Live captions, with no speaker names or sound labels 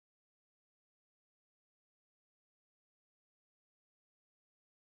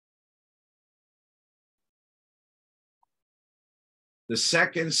The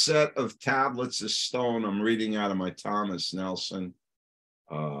second set of tablets of stone, I'm reading out of my Thomas Nelson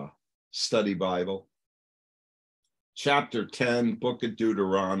study Bible. Chapter 10, Book of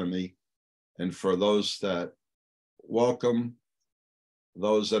Deuteronomy. And for those that welcome,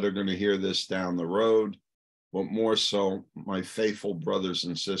 those that are going to hear this down the road, but more so my faithful brothers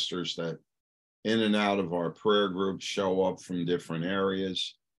and sisters that in and out of our prayer group show up from different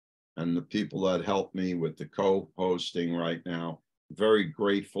areas, and the people that help me with the co-hosting right now. Very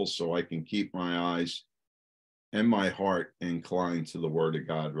grateful so I can keep my eyes and my heart inclined to the word of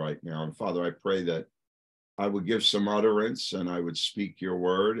God right now. And Father, I pray that I would give some utterance and I would speak your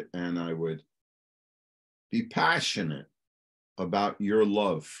word and I would be passionate about your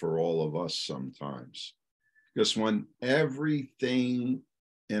love for all of us sometimes. Because when everything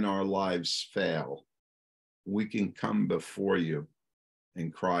in our lives fail, we can come before you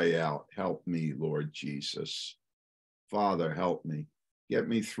and cry out, help me, Lord Jesus. Father, help me. Get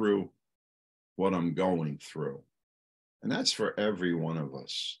me through what I'm going through. And that's for every one of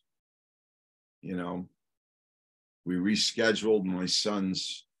us. You know, we rescheduled my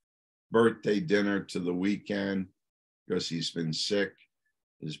son's birthday dinner to the weekend because he's been sick.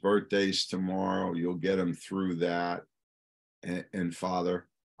 His birthday's tomorrow. You'll get him through that. And Father,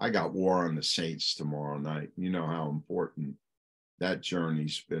 I got War on the Saints tomorrow night. You know how important that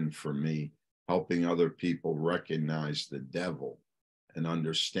journey's been for me, helping other people recognize the devil and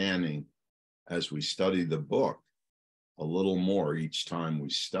understanding as we study the book a little more each time we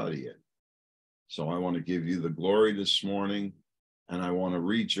study it. So I want to give you the glory this morning, and I want to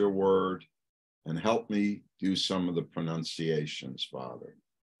read your word and help me do some of the pronunciations, Father.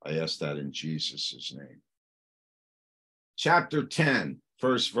 I ask that in Jesus' name. Chapter 10,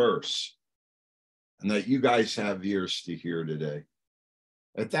 first verse, and that you guys have ears to hear today.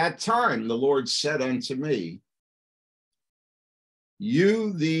 At that time, the Lord said unto me,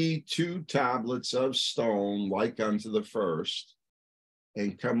 hew thee 2 tablets of stone like unto the first,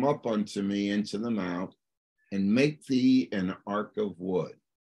 and come up unto me into the mount, and make thee an ark of wood.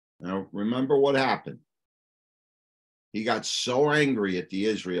 Now, remember what happened. He got so angry at the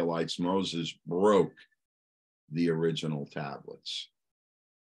Israelites, Moses broke the original tablets.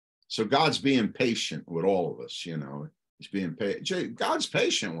 So God's being patient with all of us, you know. He's being patient. God's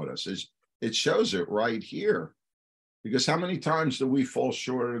patient with us. It shows it right here. Because how many times do we fall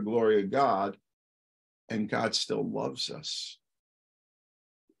short of the glory of God, and God still loves us?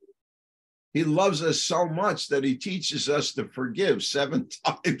 He loves us so much that he teaches us to forgive 7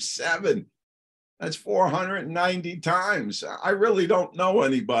 times 7. That's 490 times. I really don't know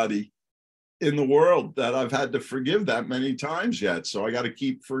anybody in the world that I've had to forgive that many times yet. So I got to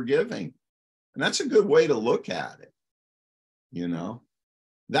keep forgiving. And that's a good way to look at it. You know,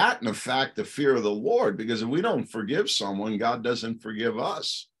 that and the fact, the fear of the Lord, because if we don't forgive someone, God doesn't forgive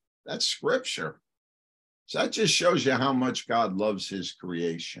us. That's scripture. So that just shows you how much God loves his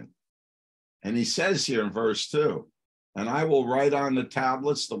creation. And he says here in verse 2, and I will write on the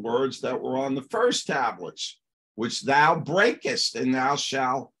tablets the words that were on the first tablets, which thou breakest, and thou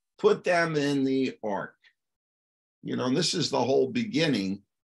shalt put them in the ark. You know, and this is the whole beginning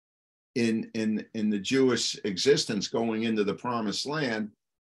in the Jewish existence going into the promised land.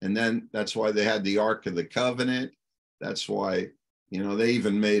 And then that's why they had the Ark of the Covenant. That's why, you know, they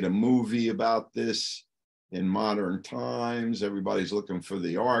even made a movie about this in modern times. Everybody's looking for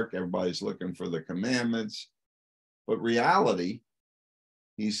the Ark. Everybody's looking for the commandments. But reality,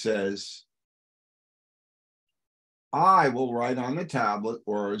 he says, I will write on the tablet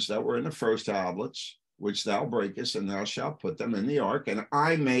words that were in the first tablets, which thou breakest, and thou shalt put them in the ark. And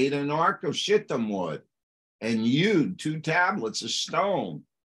I made an ark of shittim wood, and hewed 2 tablets of stone,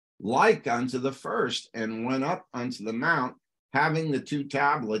 like unto the first, and went up unto the mount, having the 2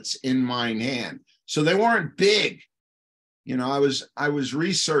 tablets in mine hand. So they weren't big. You know, I was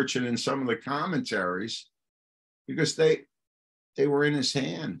researching in some of the commentaries because they were in his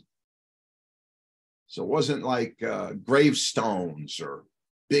hand. So it wasn't like gravestones or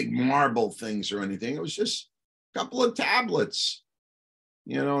big marble things or anything. It was just a couple of tablets,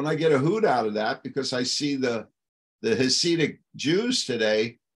 you know, and I get a hoot out of that because I see the Hasidic Jews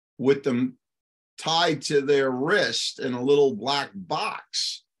today with them tied to their wrist in a little black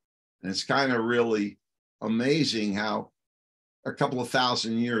box. And it's kind of really amazing how a couple of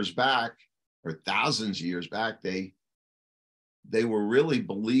thousand years back, or thousands of years back, they were really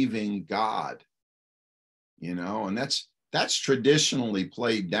believing God, you know, and that's traditionally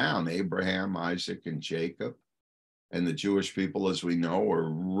played down. Abraham, Isaac, and Jacob, and the Jewish people, as we know, are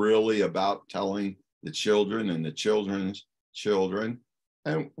really about telling the children and the children's children.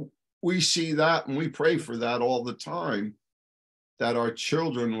 And we see that and we pray for that all the time, that our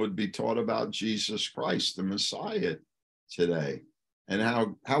children would be taught about Jesus Christ, the Messiah, today, and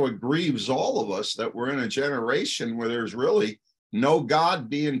how it grieves all of us that we're in a generation where there's really no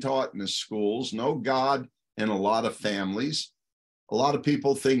God being taught in the schools, no God in a lot of families. A lot of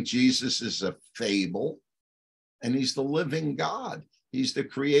people think Jesus is a fable, and he's the living God. He's the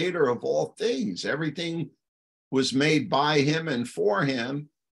creator of all things. Everything was made by him and for him,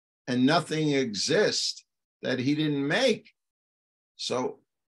 and nothing exists that he didn't make. So,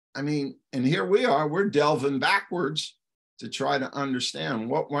 I mean, and here we are, we're delving backwards to try to understand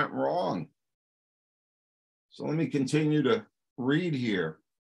what went wrong. So let me continue to read here.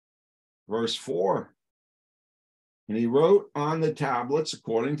 Verse 4. And he wrote on the tablets,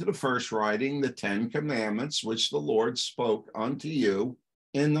 according to the first writing, the 10 commandments, which the Lord spoke unto you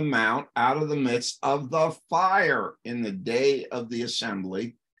in the mount out of the midst of the fire in the day of the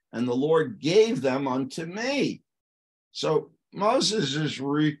assembly. And the Lord gave them unto me. So Moses is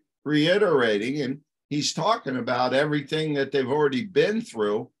reiterating, and he's talking about everything that they've already been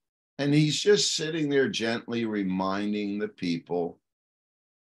through. And he's just sitting there gently reminding the people,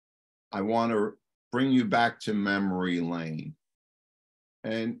 I want to bring you back to memory lane.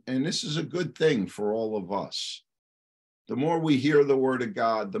 And this is a good thing for all of us. The more we hear the word of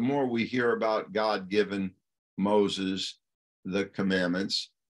God, the more we hear about God giving Moses the commandments,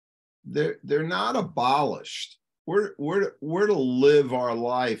 they're not abolished. We're to live our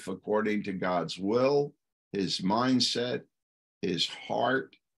life according to God's will, his mindset, his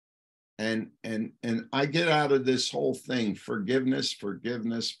heart. And I get out of this whole thing, forgiveness,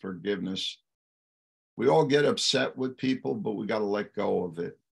 forgiveness, forgiveness. We all get upset with people, but we got to let go of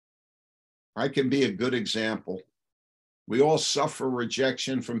it. I can be a good example. We all suffer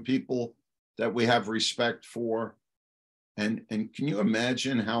rejection from people that we have respect for. And can you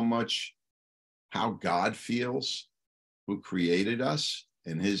imagine how God feels, who created us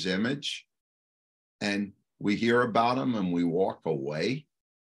in his image? And we hear about him and we walk away.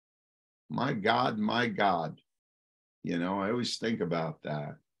 My God, my God. You know, I always think about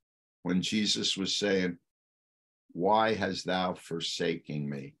that. When Jesus was saying, why hast thou forsaken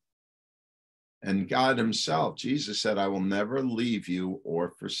me? And God himself, Jesus said, I will never leave you or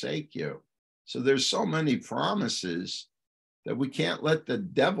forsake you. So there's so many promises that we can't let the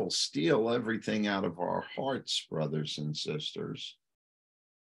devil steal everything out of our hearts, brothers and sisters.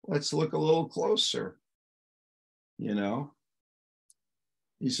 Let's look a little closer. You know,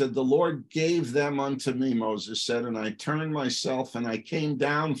 he said, the Lord gave them unto me, Moses said, and I turned myself and I came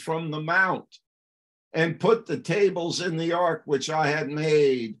down from the mount and put the tables in the ark which I had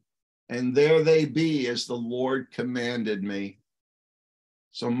made, and there they be as the Lord commanded me.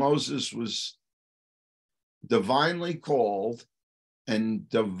 So Moses was divinely called and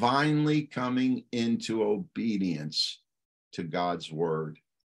divinely coming into obedience to God's word.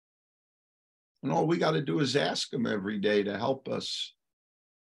 And all we got to do is ask him every day to help us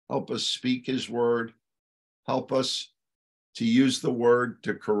speak his word, help us to use the word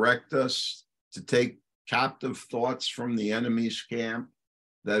to correct us, to take captive thoughts from the enemy's camp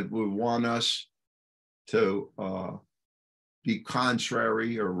that would want us to be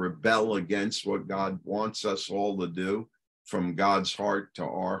contrary or rebel against what God wants us all to do, from God's heart to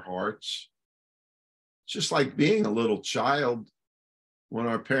our hearts. It's just like being a little child. When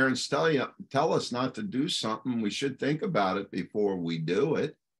our parents tell us not to do something, we should think about it before we do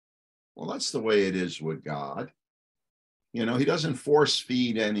it. Well, that's the way it is with God. You know, he doesn't force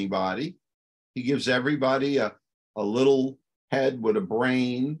feed anybody. He gives everybody a little head with a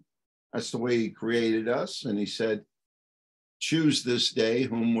brain. That's the way he created us. And he said, choose this day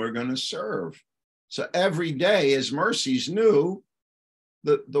whom we're going to serve. So every day his mercies new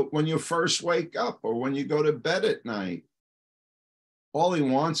when you first wake up or when you go to bed at night. All he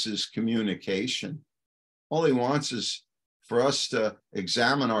wants is communication. All he wants is for us to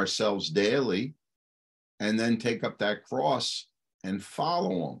examine ourselves daily and then take up that cross and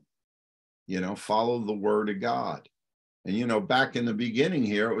follow him. You know, follow the word of God. And, you know, back in the beginning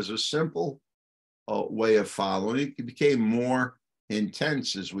here, it was a simple way of following. It became more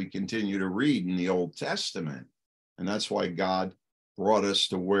intense as we continue to read in the Old Testament. And that's why God brought us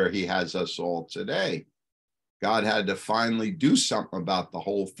to where he has us all today. God had to finally do something about the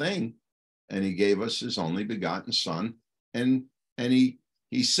whole thing. And he gave us his only begotten son. And he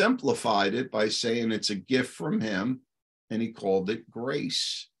simplified it by saying it's a gift from him. And he called it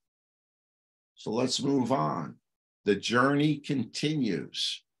grace. So let's move on. The journey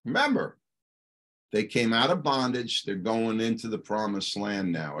continues. Remember, they came out of bondage. They're going into the promised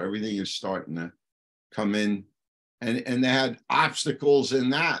land now. Everything is starting to come in. And they had obstacles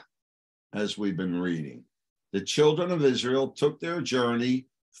in that, as we've been reading. the children of Israel took their journey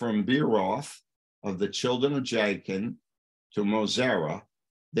from Beeroth of the children of Jachin to Mosera.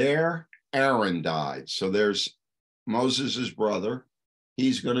 There Aaron died. So there's Moses' brother.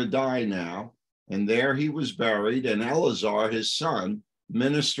 He's going to die now. And there he was buried, and Eleazar, his son,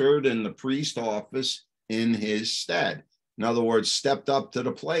 ministered in the priest office in his stead. In other words, stepped up to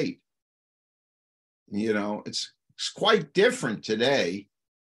the plate. You know, it's quite different today.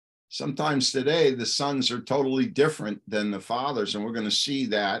 Sometimes today, the sons are totally different than the fathers, and we're going to see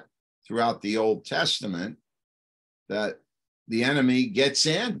that throughout the Old Testament, that the enemy gets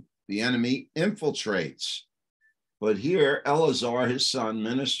in, the enemy infiltrates. But here, Eleazar, his son,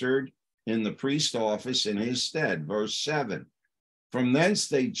 ministered in the priest office in his stead. Verse 7. From thence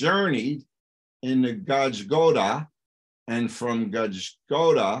they journeyed into Gajgoda, and from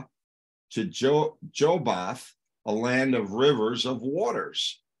Gajgoda to Jobath, a land of rivers of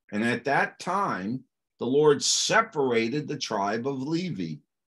waters. And at that time, the Lord separated the tribe of Levi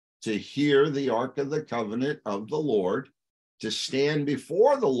to hear the ark of the covenant of the Lord, to stand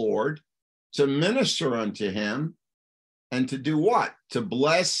before the Lord, to minister unto him, and to do what? To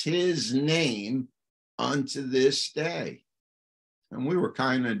bless his name unto this day. And we were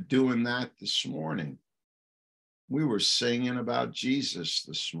kind of doing that this morning. We were singing about Jesus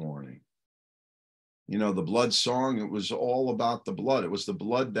this morning. You know, the blood song, it was all about the blood. It was the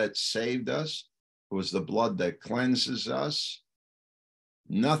blood that saved us. It was the blood that cleanses us.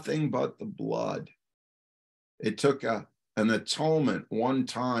 Nothing but the blood. It took an atonement one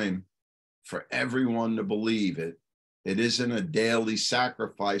time for everyone to believe it. It isn't a daily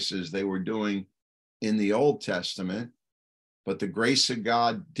sacrifice as they were doing in the Old Testament, but the grace of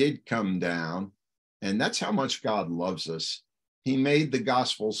God did come down, and that's how much God loves us. He made the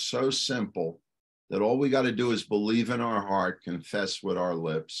gospel so simple that all we got to do is believe in our heart, confess with our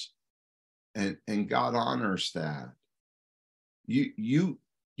lips, and God honors that. You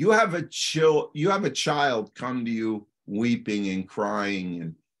have a child come to you weeping and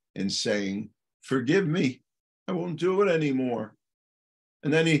crying and saying, "Forgive me, I won't do it anymore."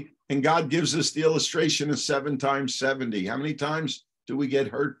 And then God gives us the illustration of 7 times 70. How many times do we get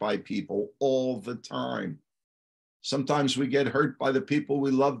hurt by people? All the time. Sometimes we get hurt by the people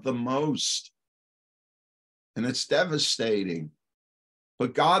we love the most. And it's devastating.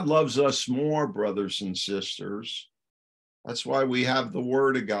 But God loves us more, brothers and sisters. That's why we have the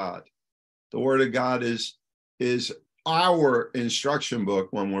Word of God. The Word of God is our instruction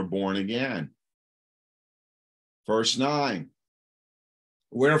book when we're born again. Verse 9.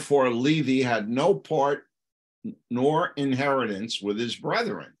 Wherefore Levi had no part nor inheritance with his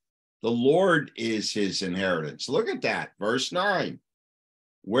brethren. The Lord is his inheritance. Look at that. Verse 9.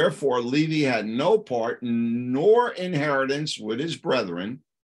 Wherefore Levi had no part nor inheritance with his brethren.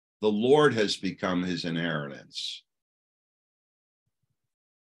 The Lord has become his inheritance.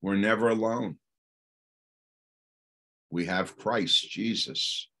 We're never alone. We have Christ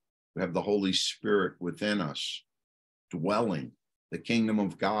Jesus. We have the Holy Spirit within us, dwelling. The kingdom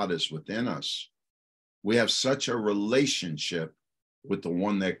of God is within us. We have such a relationship with the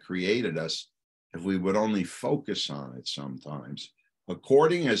one that created us, if we would only focus on it sometimes,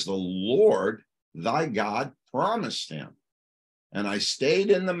 according as the Lord thy God promised him. And I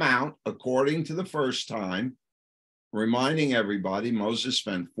stayed in the mount according to the first time, reminding everybody, Moses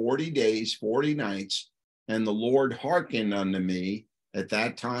spent 40 days, 40 nights, and the Lord hearkened unto me at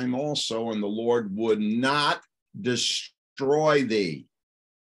that time also, and the Lord would not destroy thee.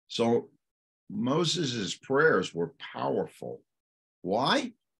 So Moses's prayers were powerful.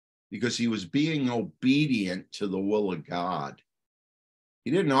 Why? Because he was being obedient to the will of God.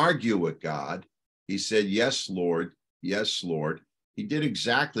 He didn't argue with God. He said, "Yes, Lord. Yes, Lord." He did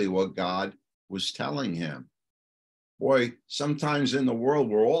exactly what God was telling him. Boy, sometimes in the world,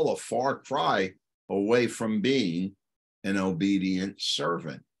 we're all a far cry away from being an obedient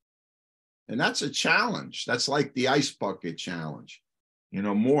servant. And that's a challenge. That's like the ice bucket challenge. You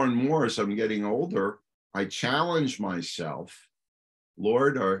know, more and more as I'm getting older, I challenge myself.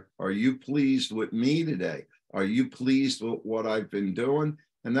 Lord, are you pleased with me today? Are you pleased with what I've been doing?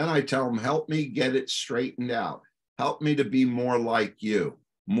 And then I tell him, help me get it straightened out. Help me to be more like you,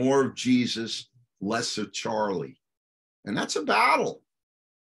 more of Jesus, less of Charlie. And that's a battle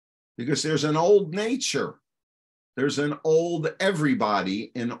because there's an old nature. There's an old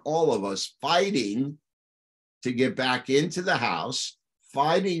everybody in all of us fighting to get back into the house,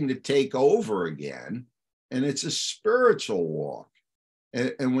 fighting to take over again. And it's a spiritual walk.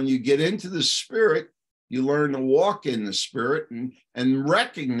 And when you get into the Spirit, you learn to walk in the Spirit and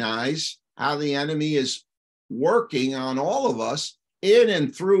recognize how the enemy is working on all of us in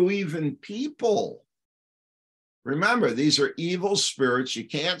and through even people. Remember, these are evil spirits. You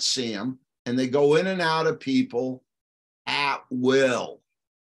can't see them, and they go in and out of people at will.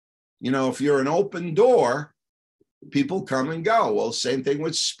 You know, if you're an open door, people come and go. Well, same thing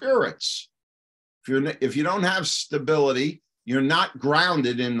with spirits. If you don't have stability, you're not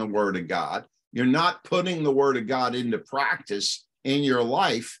grounded in the Word of God. You're not putting the Word of God into practice in your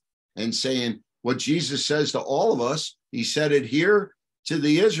life and saying what Jesus says to all of us. He said it here to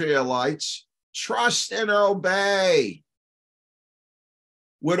the Israelites: trust and obey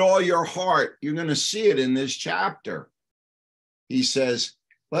with all your heart. You're going to see it in this chapter. He says,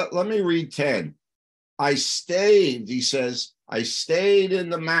 let me read 10. I stayed in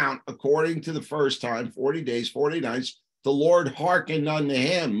the mount according to the first time, 40 days, 40 nights. The Lord hearkened unto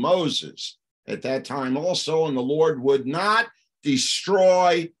him, Moses, at that time also, and the Lord would not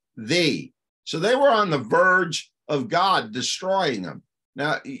destroy thee. So they were on the verge of God destroying them.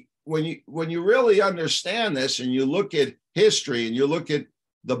 Now, when you really understand this and you look at history and you look at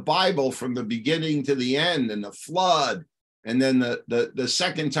the Bible from the beginning to the end and the flood, and then the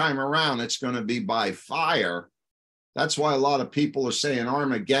second time around, it's going to be by fire. That's why a lot of people are saying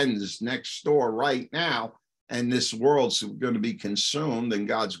Armageddon is next door right now, and this world's going to be consumed, and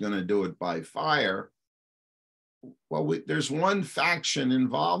God's going to do it by fire. Well, there's one faction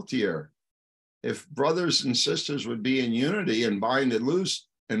involved here. If brothers and sisters would be in unity and bind it loose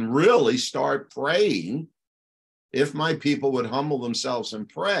and really start praying, if my people would humble themselves and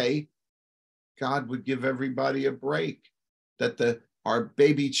pray, God would give everybody a break. That our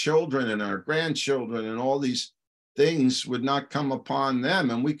baby children and our grandchildren and all these things would not come upon them,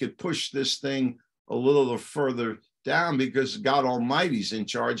 and we could push this thing a little further down, because God Almighty's in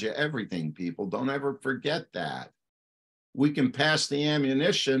charge of everything, people. Don't ever forget that. We can pass the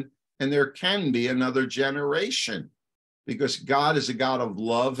ammunition, and there can be another generation, because God is a God of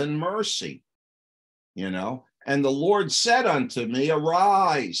love and mercy, you know. And the Lord said unto me,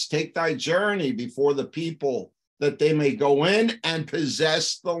 arise, take thy journey before the people, that they may go in and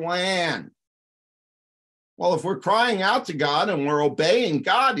possess the land. Well, if we're crying out to God and we're obeying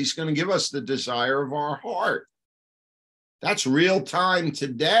God, he's going to give us the desire of our heart. That's real time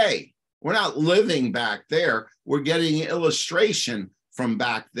today. We're not living back there. We're getting illustration from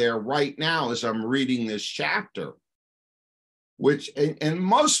back there right now as I'm reading this chapter, which, and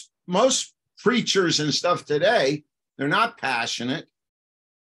most preachers and stuff today, they're not passionate.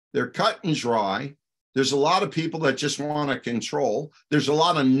 They're cut and dry. There's a lot of people that just want to control. There's a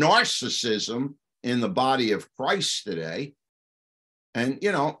lot of narcissism in the body of Christ today. And,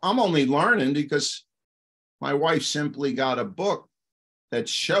 you know, I'm only learning because my wife simply got a book that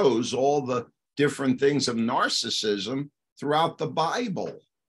shows all the different things of narcissism throughout the Bible.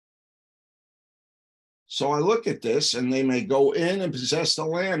 So I look at this, and they may go in and possess the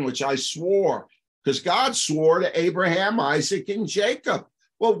land which I swore, because God swore to Abraham, Isaac, and Jacob.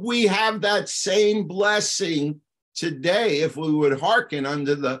 Well, we have that same blessing today if we would hearken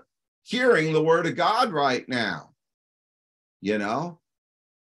unto the hearing the word of God right now. You know,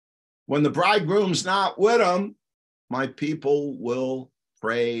 when the bridegroom's not with them, my people will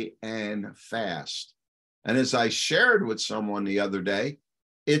pray and fast. And as I shared with someone the other day,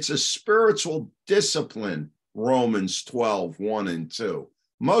 it's a spiritual discipline, Romans 12, 1 and 2.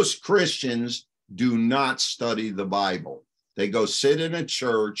 Most Christians do not study the Bible. They go sit in a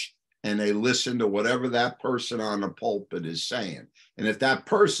church and they listen to whatever that person on the pulpit is saying. And if that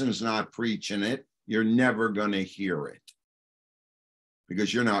person's not preaching it, you're never going to hear it,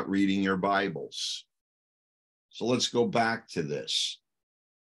 because you're not reading your Bibles. So let's go back to this.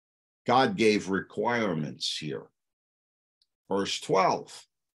 God gave requirements here. Verse 12.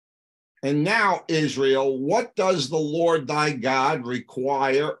 And now, Israel, what does the Lord thy God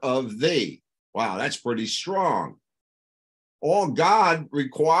require of thee? Wow, that's pretty strong. All God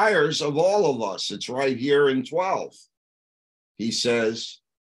requires of all of us. It's right here in 12. He says,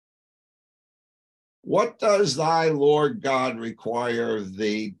 what does thy Lord God require of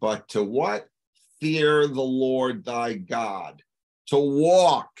thee, but to what? Fear the Lord thy God, to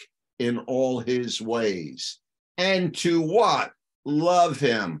walk in all his ways, and to what? Love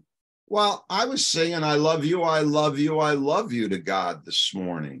him. Well, I was singing, I love you, I love you, I love you to God this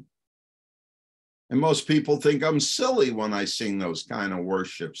morning. And most people think I'm silly when I sing those kind of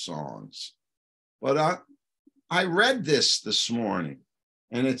worship songs. But I read this morning,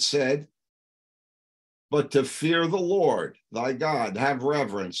 and it said, but to fear the Lord, thy God, have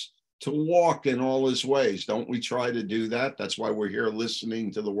reverence, to walk in all his ways. Don't we try to do that? That's why we're here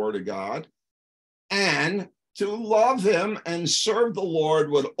listening to the word of God. And to love him and serve the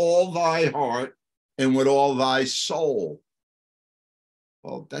Lord with all thy heart and with all thy soul.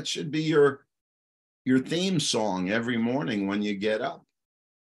 Well, that should be your your theme song every morning when you get up.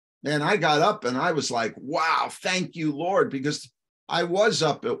 And I got up and I was like, wow, thank you, Lord, because I was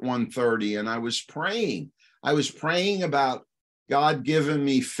up at 1:30 and I was praying. I was praying about God giving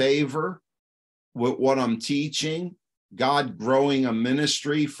me favor with what I'm teaching, God growing a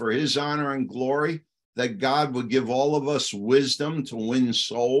ministry for his honor and glory, that God would give all of us wisdom to win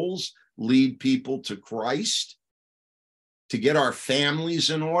souls, lead people to Christ, to get our families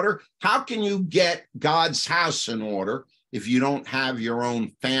in order. How can you get God's house in order if you don't have your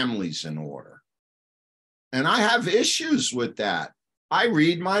own families in order? And I have issues with that. I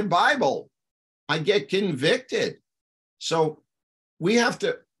read my Bible. I get convicted. So we have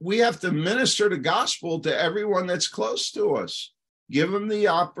to minister the gospel to everyone that's close to us. Give them the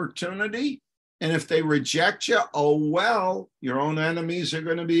opportunity. And if they reject you, oh, well, your own enemies are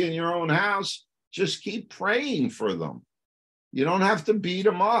going to be in your own house. Just keep praying for them. You don't have to beat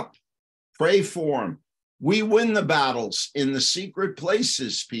them up. Pray for them. We win the battles in the secret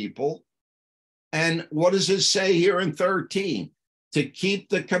places, people. And what does it say here in 13? To keep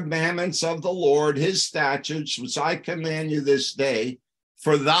the commandments of the Lord, his statutes, which I command you this day,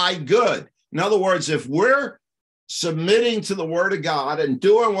 for thy good. In other words, if we're submitting to the word of God and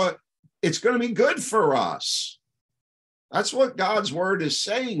doing what, it's going to be good for us. That's what God's word is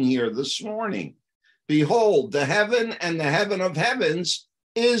saying here this morning. Behold, the heaven and the heaven of heavens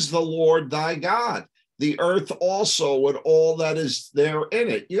is the Lord thy God. The earth also with all that is there in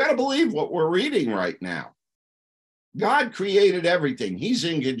it. You got to believe what we're reading right now. God created everything. He's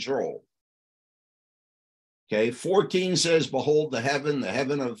in control. Okay, 14 says, behold, the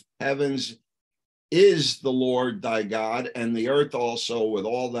heaven of heavens is the Lord thy God, and the earth also with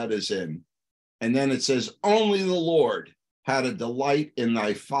all that is in. And then it says, only the Lord had a delight in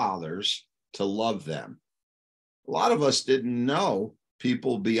thy fathers to love them. A lot of us didn't know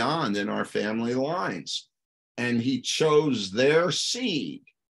people beyond in our family lines, and he chose their seed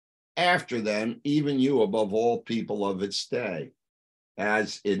after them, even you above all people of its day,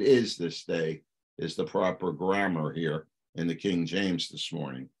 as it is this day, is the proper grammar here in the King James this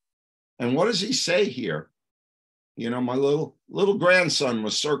morning. And what does he say here? You know, my little grandson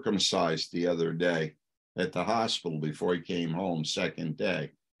was circumcised the other day at the hospital before he came home, second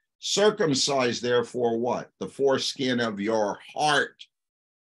day. Circumcised, therefore, what? The foreskin of your heart.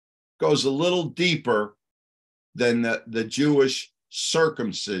 Goes a little deeper than the Jewish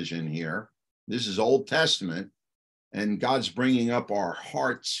circumcision here. This is Old Testament, and God's bringing up our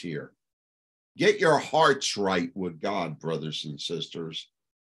hearts here. Get your hearts right with God, brothers and sisters,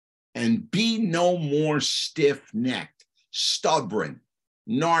 and be no more stiff-necked, stubborn,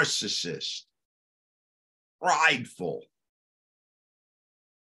 narcissist, prideful.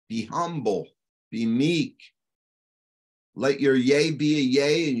 Be humble, be meek. Let your yea be a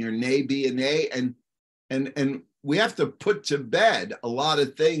yea and your nay be a nay. And we have to put to bed a lot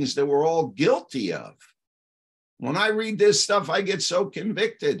of things that we're all guilty of. When I read this stuff, I get so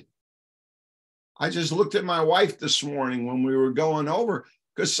convicted. I just looked at my wife this morning when we were going over,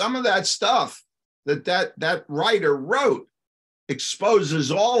 because some of that stuff that writer wrote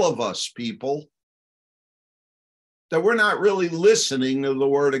exposes all of us, people, that we're not really listening to the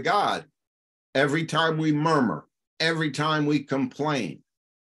word of God. Every time we murmur, every time we complain,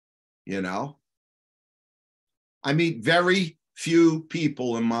 you know. I meet very few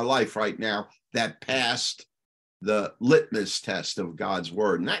people in my life right now that passed the litmus test of God's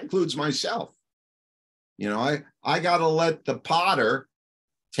word, and that includes myself. You know, I got to let the potter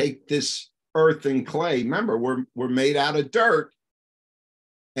take this earth and clay. Remember, we're made out of dirt,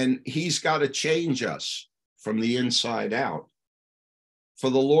 and he's got to change us from the inside out. For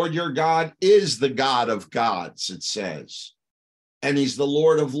the Lord your God is the God of gods, it says, and he's the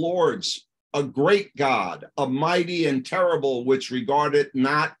Lord of lords, a great God, a mighty and terrible, which regardeth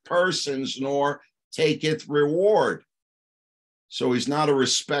not persons, nor taketh reward. So he's not a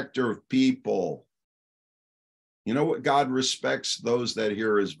respecter of people. You know what? God respects those that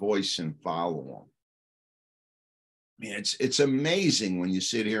hear his voice and follow him. I mean, it's amazing when you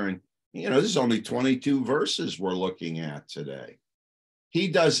sit here and, you know, this is only 22 verses we're looking at today. He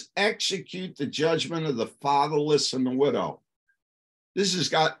does execute the judgment of the fatherless and the widow. This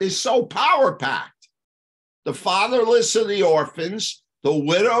is so power-packed. The fatherless are the orphans, the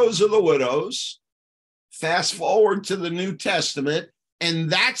widows are the widows. Fast forward to the New Testament, and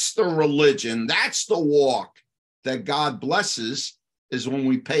that's the religion, that's the walk that God blesses, is when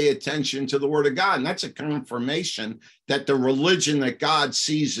we pay attention to the word of God. And that's a confirmation that the religion that God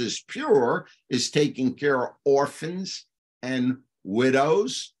sees as pure is taking care of orphans and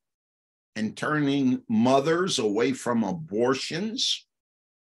widows and turning mothers away from abortions,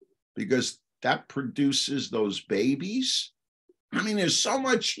 because that produces those babies. I mean, there's so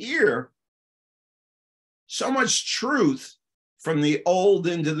much here, so much truth from the Old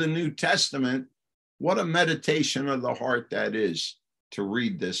into the New Testament. What a meditation of the heart that is to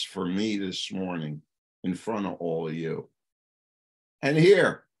read this for me this morning in front of all of you. And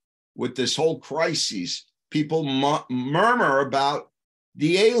here, with this whole crisis, people murmur about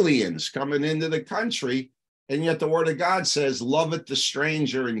the aliens coming into the country, and yet the Word of God says, loveth the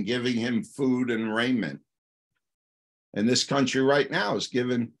stranger and giving him food and raiment. And this country right now is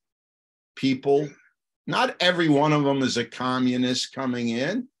giving people, not every one of them is a communist coming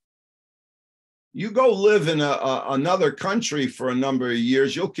in. You go live in another country for a number of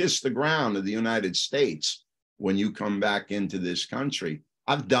years, you'll kiss the ground of the United States when you come back into this country.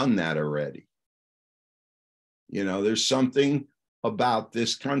 I've done that already. You know, there's something about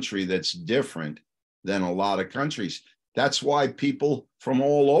this country that's different than a lot of countries. That's why people from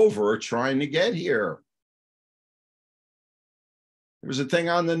all over are trying to get here. There was a thing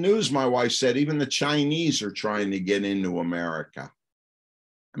on the news, my wife said, even the Chinese are trying to get into America.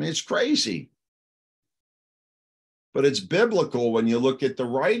 I mean, it's crazy. But it's biblical when you look at the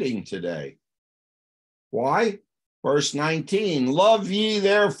writing today. Why? Verse 19, love ye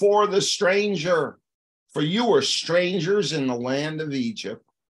therefore the stranger, for you were strangers in the land of Egypt.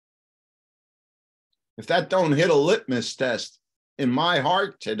 If that don't hit a litmus test in my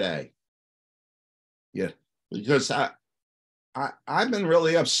heart today, yeah, because I've been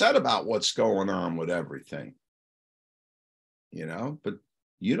really upset about what's going on with everything, you know, but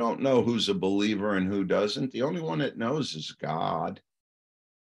you don't know who's a believer and who doesn't. The only one that knows is God.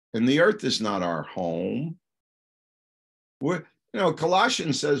 And the earth is not our home. We're, you know,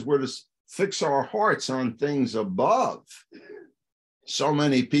 Colossians says we're to fix our hearts on things above. So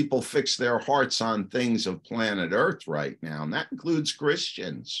many people fix their hearts on things of planet Earth right now, and that includes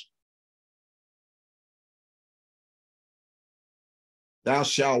Christians. Thou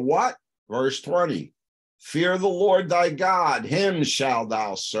shalt what? Verse 20. Fear the Lord thy God, him shalt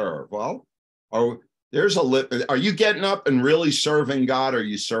thou serve. Well, are you getting up and really serving God, or are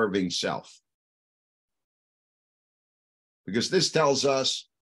you serving self? Because this tells us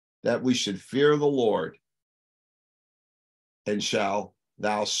that we should fear the Lord, and shall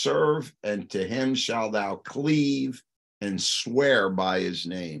thou serve, and to him shall thou cleave and swear by his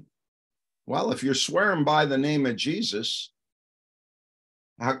name. Well, if you're swearing by the name of Jesus,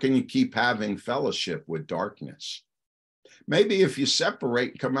 how can you keep having fellowship with darkness? Maybe if you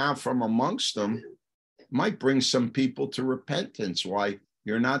separate and come out from amongst them, it might bring some people to repentance, why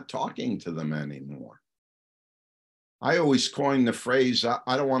you're not talking to them anymore. I always coin the phrase,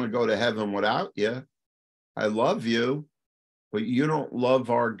 I don't want to go to heaven without you. I love you, but you don't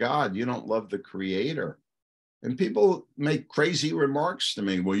love our God. You don't love the Creator. And people make crazy remarks to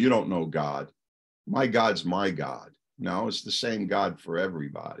me. Well, you don't know God. My God's my God. No, it's the same God for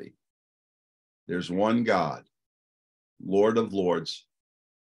everybody. There's one God, Lord of Lords,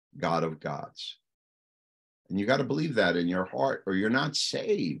 God of gods. And you got to believe that in your heart, or you're not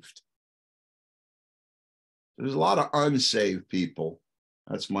saved. There's a lot of unsaved people.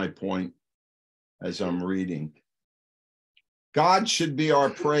 That's my point as I'm reading. God should be our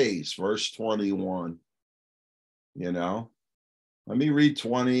praise, verse 21. You know, let me read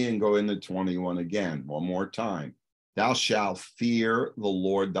 20 and go into 21 again, one more time. Thou shalt fear the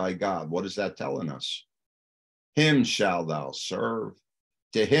Lord thy God. What is that telling us? Him shall thou serve.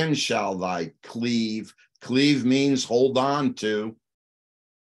 To him shall thy cleave. Cleave means hold on to.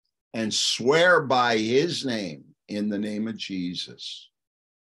 And swear by his name, in the name of Jesus.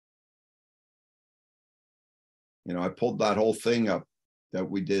 You know, I pulled that whole thing up that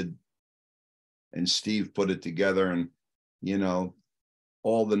we did, and Steve put it together, and, you know,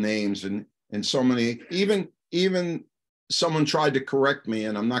 all the names and so many, even someone tried to correct me,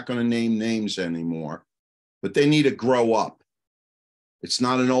 and I'm not going to name names anymore, but they need to grow up. It's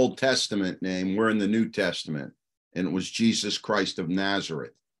not an Old Testament name. We're in the New Testament, and it was Jesus Christ of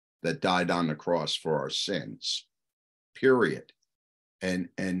Nazareth that died on the cross for our sins, period. And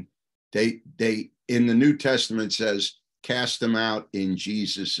they in the New Testament says, cast them out in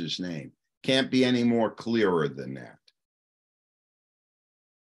Jesus's name. Can't be any more clearer than that.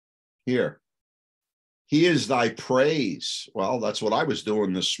 Here, he is thy praise. Well, that's what I was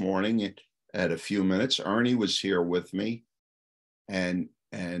doing this morning at a few minutes. Ernie was here with me, and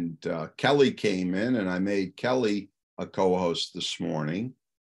Kelly came in, and I made Kelly a co-host this morning.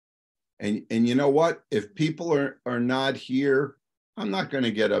 And you know what? If people are not here, I'm not going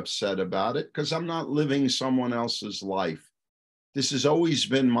to get upset about it, because I'm not living someone else's life. This has always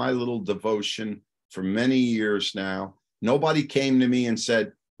been my little devotion for many years now. Nobody came to me and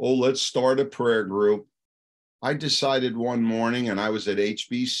said, oh, let's start a prayer group. I decided one morning, and I was at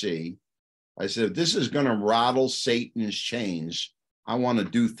HBC, I said, if this is going to rattle Satan's chains, I want to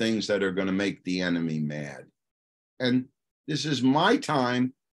do things that are going to make the enemy mad. And this is my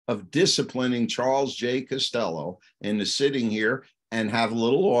time of disciplining Charles J. Costello into sitting here and have a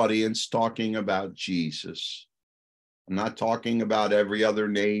little audience talking about Jesus. I'm not talking about every other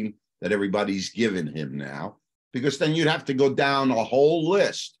name that everybody's given him now, because then you'd have to go down a whole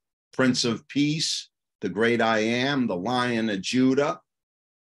list. Prince of Peace, the great I Am, the Lion of Judah.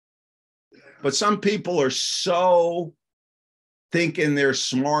 But some people are so thinking they're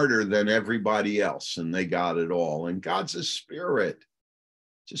smarter than everybody else and they got it all. And God's a spirit.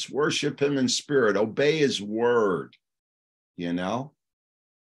 Just worship him in spirit. Obey his word, you know.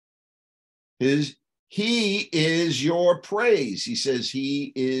 He is your praise. He says,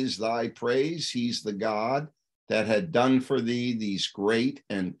 he is thy praise. He's the God that had done for thee these great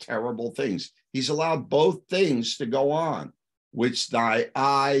and terrible things. He's allowed both things to go on, which thy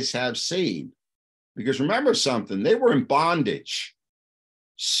eyes have seen. Because remember something, they were in bondage,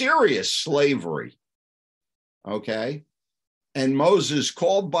 serious slavery, okay? And Moses,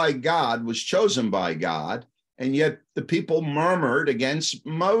 called by God, was chosen by God, and yet the people murmured against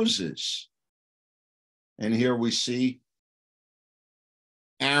Moses. And here we see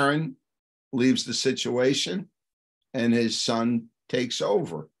Aaron leaves the situation, and his son takes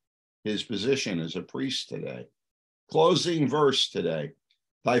over his position as a priest today. Closing verse today.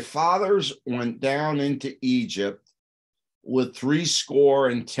 Thy fathers went down into Egypt with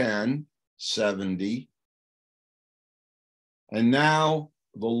 70, and now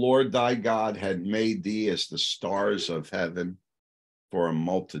the Lord thy God had made thee as the stars of heaven for a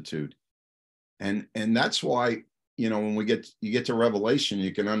multitude. And that's why, you know, when you get to Revelation,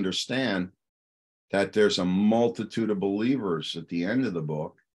 you can understand that there's a multitude of believers at the end of the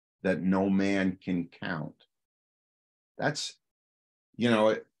book that no man can count. That's, you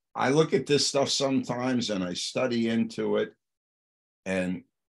know, I look at this stuff sometimes and I study into it, and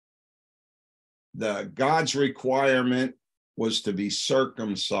God's requirement was to be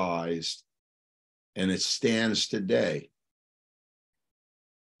circumcised, and it stands today.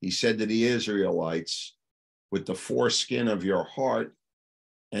 He said to the Israelites, with the foreskin of your heart,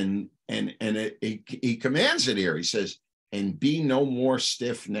 and he commands it here. He says, and be no more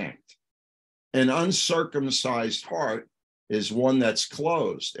stiff-necked. An uncircumcised heart is one that's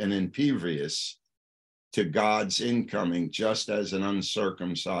closed and impervious to God's incoming, just as an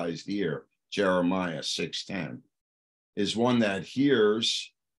uncircumcised ear, Jeremiah 6:10, is one that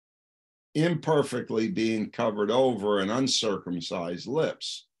hears imperfectly being covered over, and uncircumcised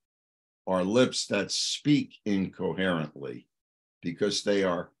lips are lips that speak incoherently because they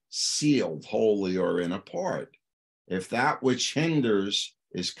are sealed wholly or in a part. If that which hinders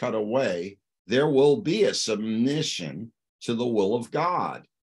is cut away, there will be a submission to the will of God,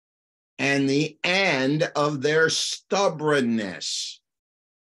 and the end of their stubbornness,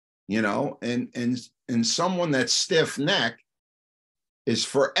 you know, and someone that's stiff-necked is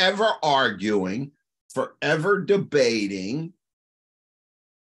forever arguing, forever debating,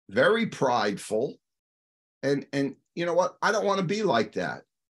 very prideful. And you know what? I don't want to be like that.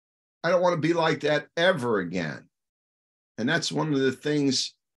 I don't want to be like that ever again. And that's one of the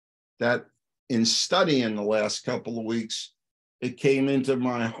things that in studying the last couple of weeks, it came into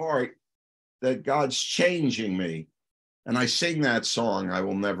my heart that God's changing me. And I sing that song, I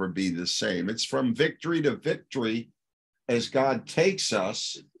Will Never Be the Same. It's from victory to victory as God takes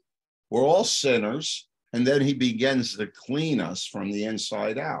us. We're all sinners, and then he begins to clean us from the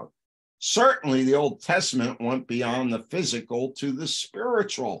inside out. Certainly, the Old Testament went beyond the physical to the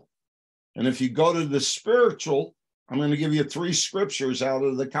spiritual. And if you go to the spiritual, I'm going to give you 3 scriptures out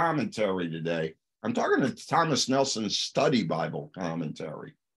of the commentary today. I'm talking to Thomas Nelson's Study Bible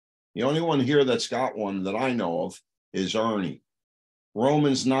commentary. The only one here that's got one that I know of is Ernie.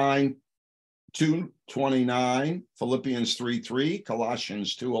 Romans 9:2-29, Philippians 3:3,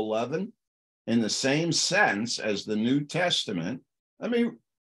 Colossians 2:11. In the same sense as the New Testament. Let me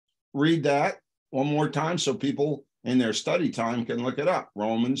read that one more time so people in their study time can look it up.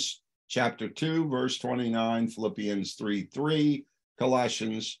 Romans chapter 2, verse 29, Philippians 3:3,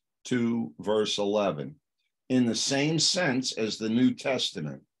 Colossians 2, verse 11. In the same sense as the New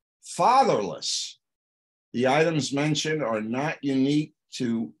Testament. Fatherless. The items mentioned are not unique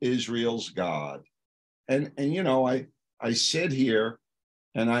to Israel's God. And you know, I sit here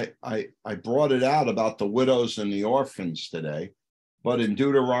and I brought it out about the widows and the orphans today. But in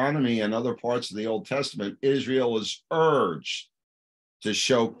Deuteronomy and other parts of the Old Testament, Israel is urged to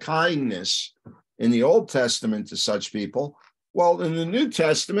show kindness in the Old Testament to such people, Well, in the New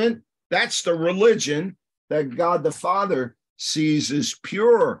Testament, that's the religion that God the Father sees as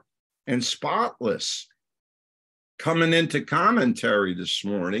pure and spotless. Coming into commentary this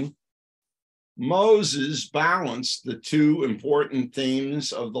morning, Moses balanced the two important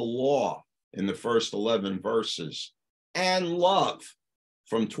themes of the law in the first 11 verses and love.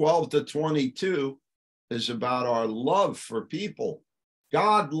 From 12 to 22 is about our love for people.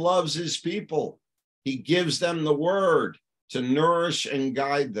 God loves his people. He gives them the word to nourish and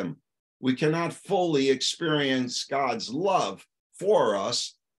guide them. We cannot fully experience God's love for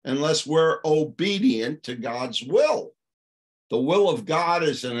us unless we're obedient to God's will. The will of God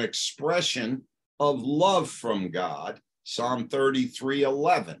is an expression of love from God. Psalm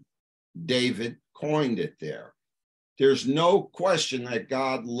 33:11. David coined it there. There's no question that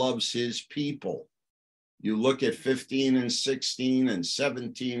God loves his people. You look at 15 and 16 and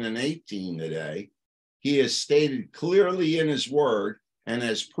 17 and 18 today, he has stated clearly in his word and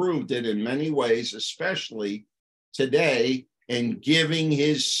has proved it in many ways, especially today, in giving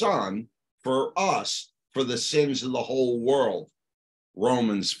his son for us for the sins of the whole world.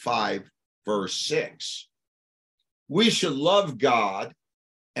 Romans 5, verse 6. We should love God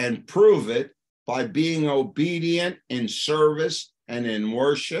and prove it by being obedient in service and in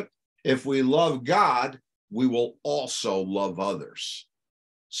worship. If we love God, we will also love others.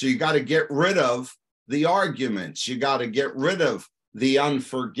 So you got to get rid of the arguments. You got to get rid of the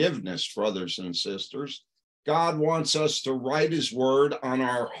unforgiveness, brothers and sisters. God wants us to write his word on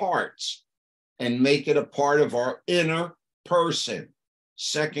our hearts and make it a part of our inner person.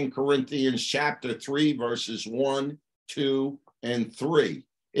 2 Corinthians chapter 3, verses 1, 2, and 3.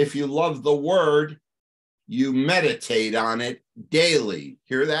 If you love the word, you meditate on it daily.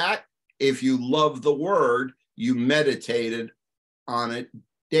 Hear that? If you love the word, you meditated on it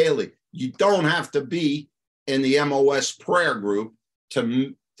daily. You don't have to be in the MOS prayer group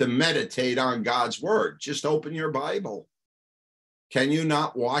to meditate on God's word. Just open your Bible. Can you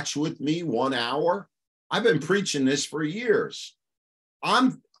not watch with me 1 hour? I've been preaching this for years.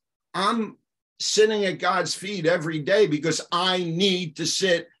 I'm sitting at God's feet every day because I need to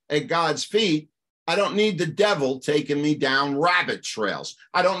sit at God's feet. I don't need the devil taking me down rabbit trails.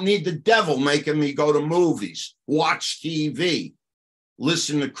 I don't need the devil making me go to movies, watch TV,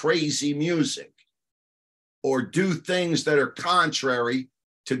 listen to crazy music, or do things that are contrary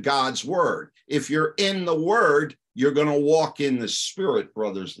to God's word. If you're in the word, you're going to walk in the spirit,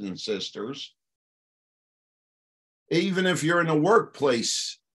 brothers and sisters. Even if you're in a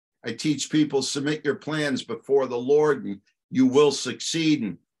workplace, I teach people, submit your plans before the Lord and you will succeed.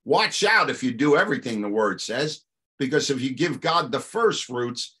 And watch out if you do everything the word says, because if you give God the first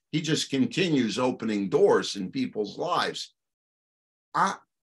fruits, he just continues opening doors in people's lives. I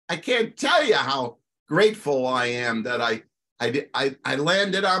can't tell you how grateful I am that I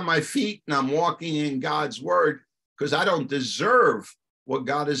landed on my feet and I'm walking in God's word, because I don't deserve what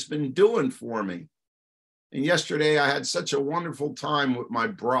God has been doing for me. And yesterday I had such a wonderful time with my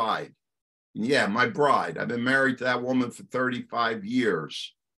bride. Yeah, my bride. I've been married to that woman for 35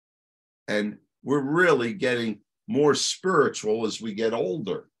 years. And we're really getting more spiritual as we get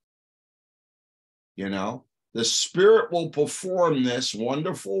older. You know, the Spirit will perform this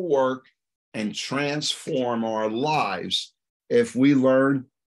wonderful work and transform our lives if we learn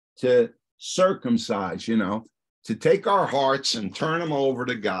to circumcise, to take our hearts and turn them over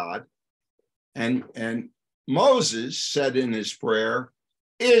to God. And Moses said in his prayer,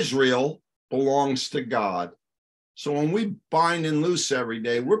 Israel belongs to God. So when we bind and loose every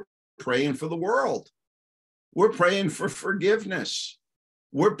day, we're praying for the world. We're praying for forgiveness.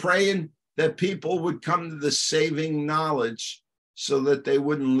 We're praying that people would come to the saving knowledge so that they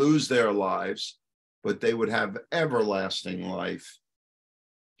wouldn't lose their lives, but they would have everlasting life.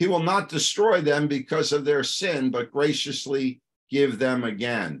 He will not destroy them because of their sin, but graciously give them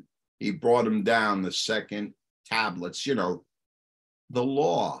again. He brought them down the second tablets, the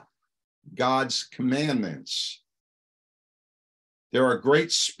law, God's commandments. There are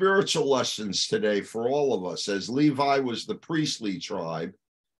great spiritual lessons today for all of us. As Levi was the priestly tribe,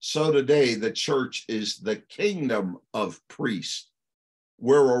 so today the church is the kingdom of priests.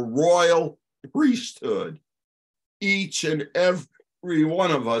 We're a royal priesthood. Each and every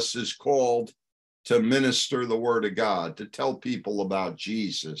one of us is called to minister the word of God, to tell people about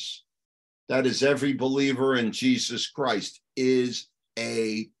Jesus. That is, every believer in Jesus Christ is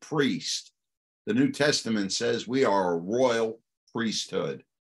a priest. The New Testament says we are a royal priesthood.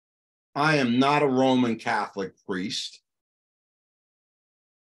 I am not a Roman Catholic priest,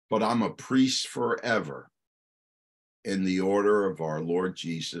 but I'm a priest forever in the order of our Lord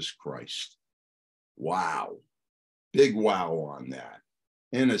Jesus Christ. Wow. big wow on that.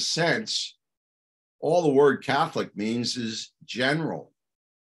 In a sense, all the word Catholic means is general.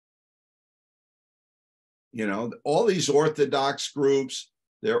 You know, all these Orthodox groups,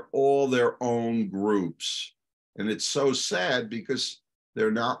 they're all their own groups. And it's so sad because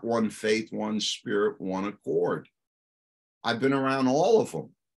they're not one faith, one spirit, one accord. I've been around all of them.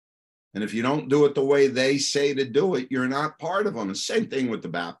 And if you don't do it the way they say to do it, you're not part of them. The same thing with the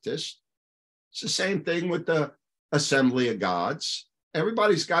Baptists. It's the same thing with the Assembly of Gods.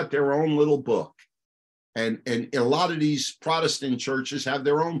 Everybody's got their own little book. And a lot of these Protestant churches have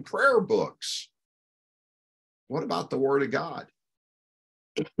their own prayer books. What about the Word of God?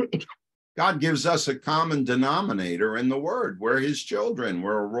 God gives us a common denominator in the Word. We're his children.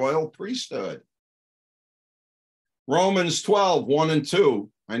 We're a royal priesthood. Romans 12, 1 and 2.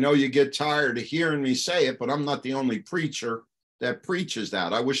 I know you get tired of hearing me say it, but I'm not the only preacher that preaches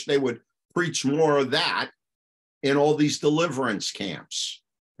that. I wish they would preach more of that in all these deliverance camps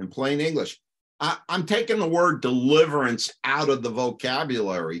in plain English. I'm taking the word deliverance out of the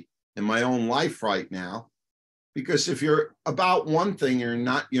vocabulary in my own life right now, because if you're about one thing, you're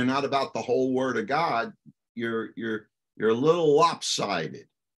not about the whole Word of God. You're a little lopsided,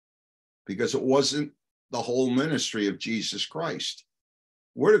 because it wasn't the whole ministry of Jesus Christ.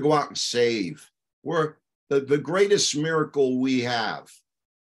 We're to go out and save. We're the greatest miracle we have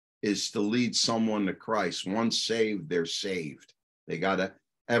is to lead someone to Christ. Once saved, they're saved. They got a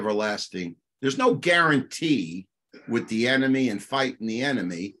everlasting. There's no guarantee with the enemy and fighting the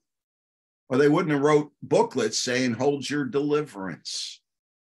enemy, or they wouldn't have wrote booklets saying, hold your deliverance.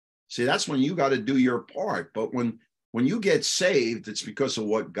 See, that's when you got to do your part. But when you get saved, it's because of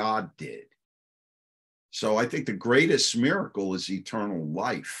what God did. So I think the greatest miracle is eternal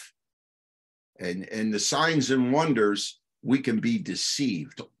life. And the signs and wonders, we can be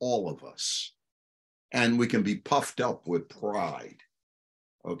deceived, all of us. And we can be puffed up with pride.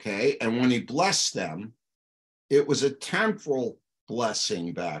 Okay? And when he blessed them, it was a temporal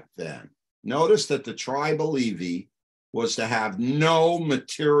blessing back then. Notice that the tribe of Levi was to have no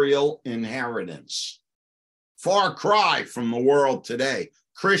material inheritance. Far cry from the world today.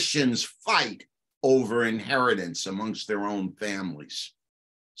 Christians fight over inheritance amongst their own families.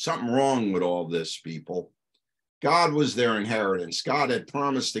 Something wrong with all this, people. God was their inheritance. God had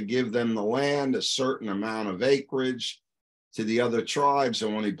promised to give them the land, a certain amount of acreage to the other tribes.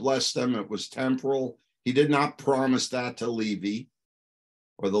 And when he blessed them, it was temporal. He did not promise that to Levi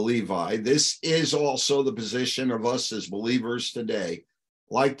or the Levi. This is also the position of us as believers today.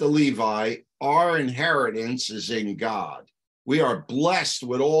 Like the Levi, our inheritance is in God. We are blessed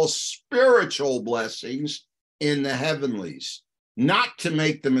with all spiritual blessings in the heavenlies. Not to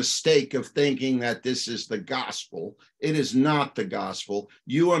make the mistake of thinking that this is the gospel. It is not the gospel.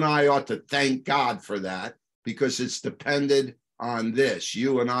 You and I ought to thank God for that, because it's depended on this.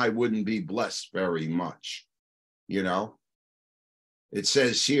 You and I wouldn't be blessed very much. You know, it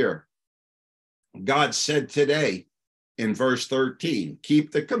says here, God said today in verse 13,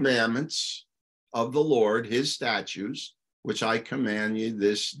 keep the commandments of the Lord, his statutes, which I command you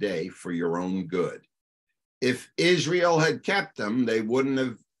this day for your own good. If Israel had kept them, they would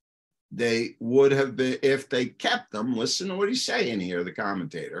have been, if they kept them, listen to what he's saying here, the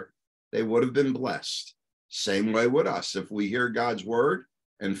commentator, they would have been blessed. Same way with us. If we hear God's word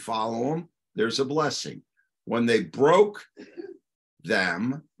and follow him, there's a blessing. When they broke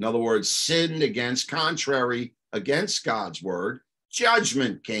them, in other words, sinned against, contrary against God's word,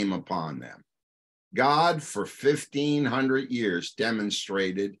 judgment came upon them. God, for 1,500 years,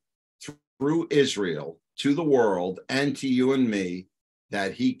 demonstrated through Israel to the world and to you and me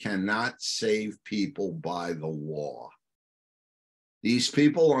that he cannot save people by the law. These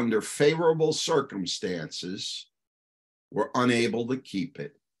people, under favorable circumstances, were unable to keep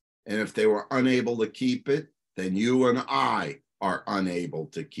it. And if they were unable to keep it, then you and I are unable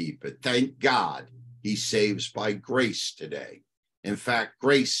to keep it. Thank God he saves by grace today. In fact,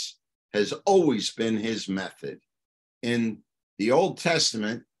 grace has always been his method. In the Old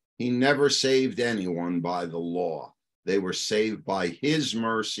Testament, he never saved anyone by the law. They were saved by his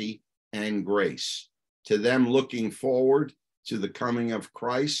mercy and grace. To them looking forward to the coming of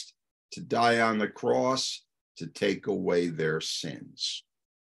Christ, to die on the cross, to take away their sins.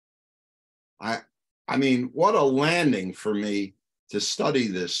 I mean, what a landing for me to study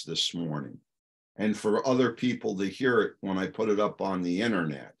this morning, and for other people to hear it when I put it up on the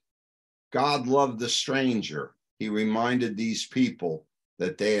internet. God loved the stranger. He reminded these people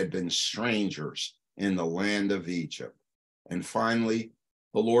that they had been strangers in the land of Egypt. And finally,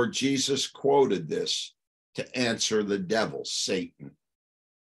 the Lord Jesus quoted this to answer the devil, Satan.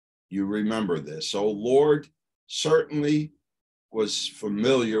 You remember this. O Lord, certainly was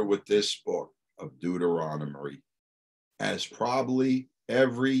familiar with this book of Deuteronomy, as probably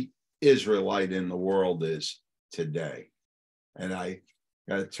every Israelite in the world is today. And I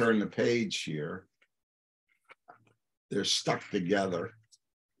got to turn the page here. They're stuck together.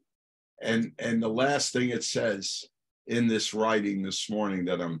 And the last thing it says in this writing this morning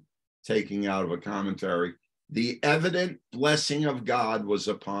that I'm taking out of a commentary, the evident blessing of God was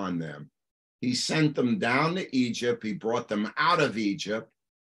upon them. He sent them down to Egypt. He brought them out of Egypt.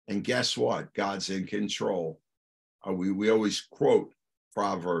 And guess what? God's in control. We always quote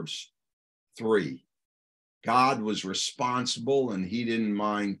Proverbs 3. God was responsible, and he didn't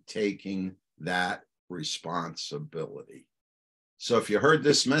mind taking that responsibility. So if you heard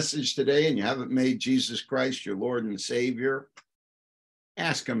this message today and you haven't made Jesus Christ your Lord and Savior,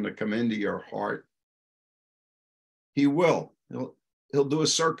 ask him to come into your heart. He will. He'll do a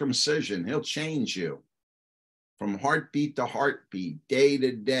circumcision. He'll change you from heartbeat to heartbeat, day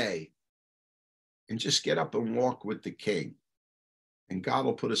to day. And just get up and walk with the King. And God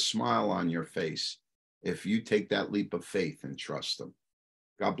will put a smile on your face if you take that leap of faith and trust him.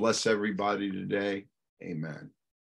 God bless everybody today. Amen.